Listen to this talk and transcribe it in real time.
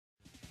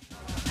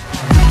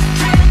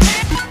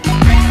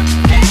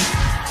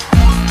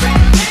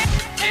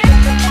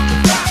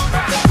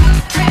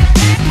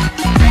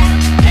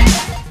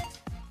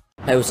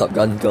Hey, what's up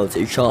guys and girls,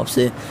 it's Sharps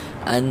here,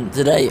 and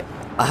today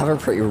I have a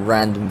pretty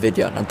random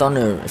video, and I don't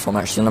know if I'm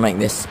actually going to make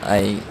this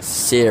a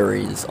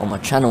series on my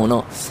channel or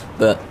not,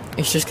 but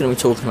it's just going to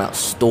be talking about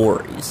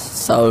stories.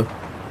 So,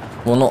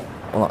 well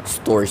not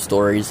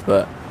stories,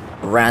 but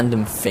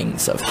random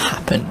things that have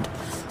happened.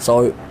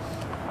 So,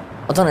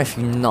 I don't know if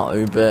you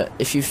know, but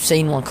if you've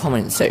seen my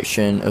comment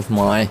section of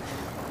my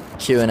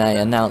Q&A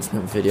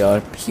announcement video,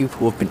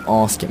 people have been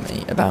asking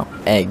me about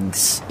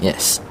eggs.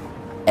 Yes,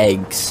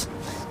 eggs.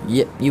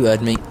 Yep, you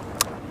heard me.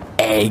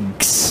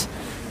 Eggs.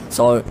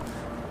 So,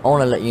 I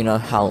want to let you know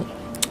how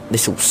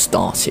this all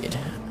started.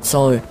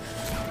 So,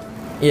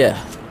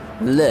 yeah,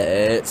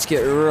 let's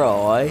get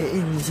right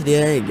into the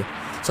egg.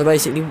 So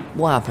basically,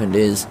 what happened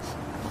is,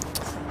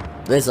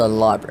 there's a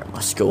library at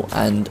my school,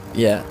 and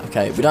yeah,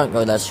 okay, we don't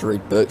go there to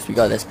read books, we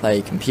go there to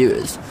play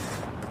computers,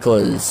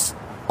 because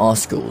our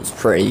school's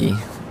pretty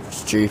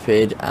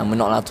stupid, and we're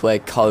not allowed to wear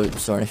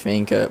coats or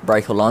anything at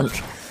break or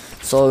lunch.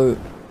 So,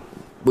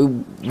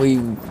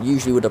 we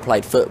usually would have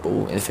played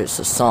football if it's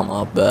the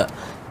summer, but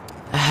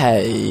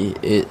hey,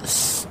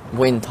 it's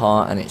winter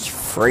and it's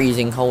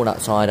freezing cold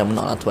outside and we're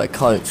not allowed to wear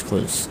coats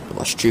because of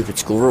our stupid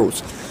school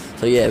rules.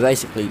 So yeah,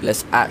 basically,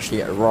 let's actually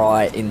get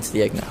right into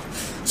the egg now.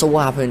 So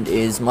what happened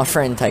is, my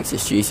friend takes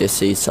this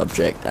GCSE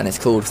subject and it's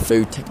called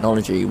food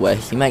technology, where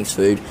he makes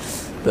food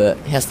but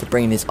he has to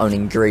bring in his own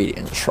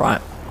ingredients,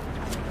 right?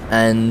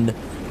 And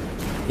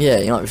yeah,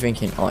 you might be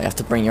thinking, oh, you have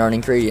to bring your own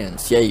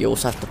ingredients. Yeah, you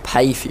also have to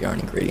pay for your own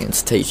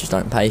ingredients. Teachers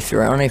don't pay for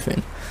your own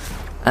anything.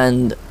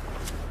 And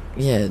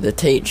yeah, the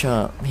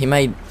teacher, she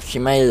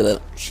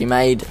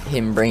made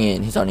him bring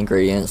in his own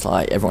ingredients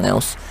like everyone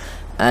else,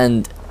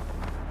 and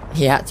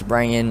he had to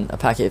bring in a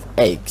packet of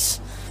eggs.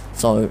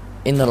 So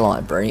in the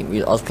library,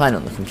 I was playing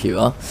on the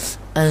computer,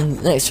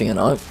 and next thing you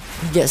know,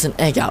 he gets an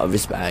egg out of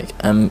his bag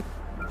and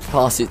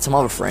passes it to my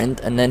other friend,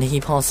 and then he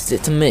passes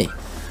it to me,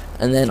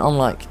 and then I'm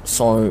like,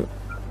 so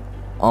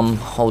I'm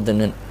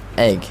holding an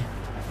egg.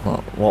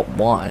 What?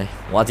 Why?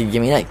 Why did you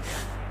give me an egg?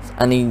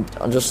 And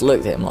I just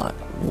looked at him like,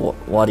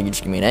 why did you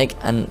just give me an egg?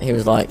 And he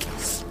was like,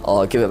 oh,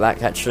 I'll give it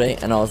back actually.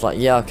 And I was like,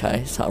 yeah,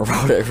 okay. So I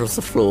rolled it across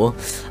the floor,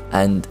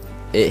 and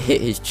it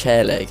hit his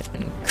chair leg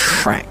and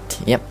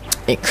cracked. Yep,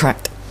 it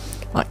cracked.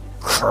 Like,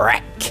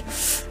 crack.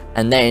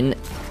 And then,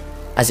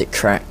 as it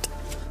cracked,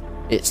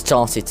 it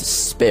started to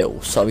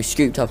spill. So he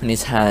scooped up in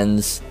his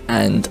hands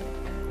and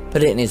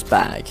put it in his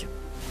bag.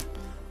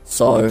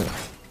 So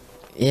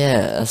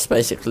yeah, that's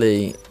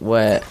basically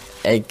where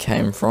egg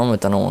came from. I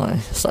don't know why I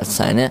started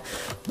saying it,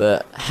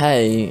 but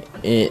hey,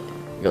 it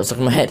got stuck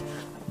in my head.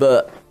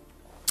 But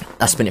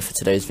that's been it for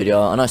today's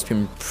video. I know it's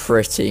been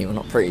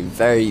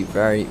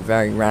very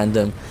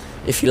random.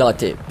 If you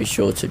liked it, be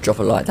sure to drop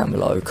a like down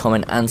below,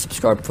 comment and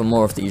subscribe for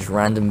more of these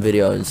random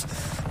videos.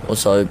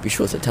 Also, be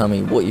sure to tell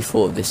me what you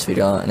thought of this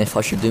video and if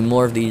I should do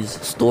more of these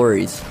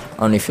stories,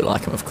 only if you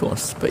like them, of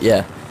course. But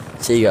yeah,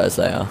 see you guys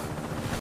later.